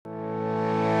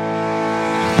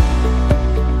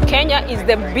Kenya is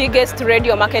the biggest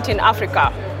radio market in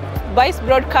Africa. Byce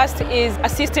Broadcast is a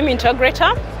system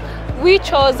integrator. We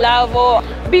chose Lawo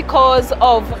because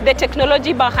of the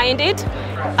technology behind it,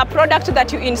 a product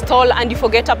that you install and you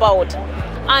forget about,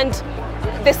 and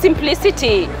the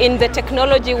simplicity in the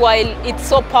technology while it's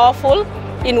so powerful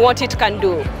in what it can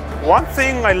do. One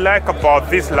thing I like about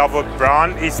this Lawo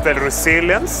brand is the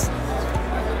resilience,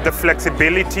 the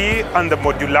flexibility and the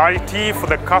modularity for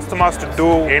the customers to do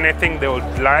anything they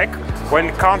would like. When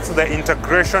it comes to the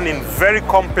integration in very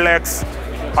complex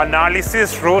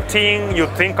analysis, routing, you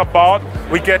think about,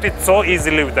 we get it so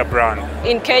easily with the brand.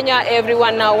 In Kenya,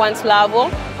 everyone now wants Lawo.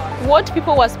 What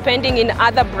people were spending in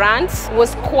other brands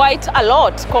was quite a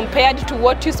lot compared to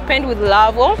what you spend with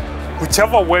Lawo.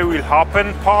 Whichever way will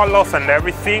happen, power loss and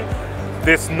everything,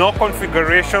 there's no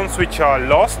configurations which are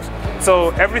lost.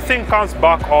 So everything comes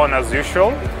back on as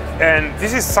usual. And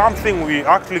this is something we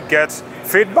actually get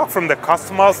feedback from the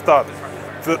customers that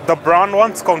the brand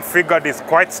once configured is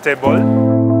quite stable.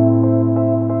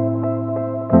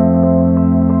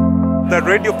 The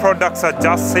radio products are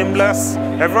just seamless.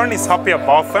 Everyone is happy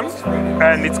about them,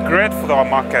 and it's great for our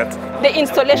market. The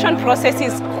installation process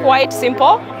is quite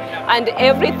simple, and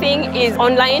everything is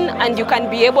online, and you can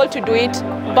be able to do it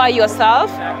by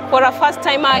yourself. For a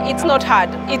first-timer, it's not hard.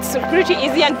 It's pretty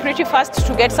easy and pretty fast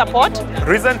to get support.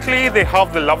 Recently, they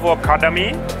have the Lawo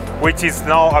Academy, which is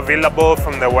now available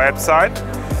from the website.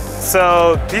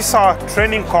 So these are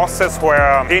training courses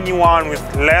where anyone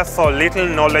with less or little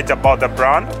knowledge about the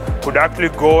brand could actually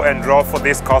go and enroll for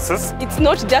these courses. It's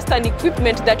not just an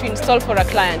equipment that you install for a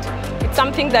client. It's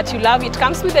something that you love. It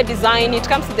comes with the design, it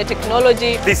comes with the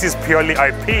technology. This is purely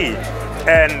IP,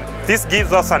 and this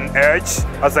gives us an edge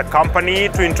as a company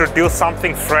to introduce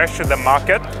something fresh to the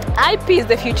market. IP is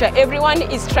the future. Everyone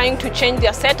is trying to change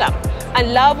their setup, and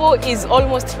Lawo is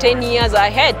almost 10 years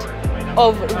ahead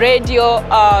of radio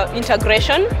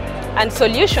integration and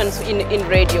solutions in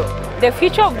radio. The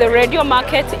future of the radio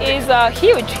market is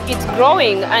huge. It's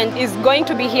growing and is going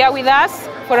to be here with us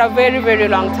for a very, very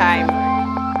long time.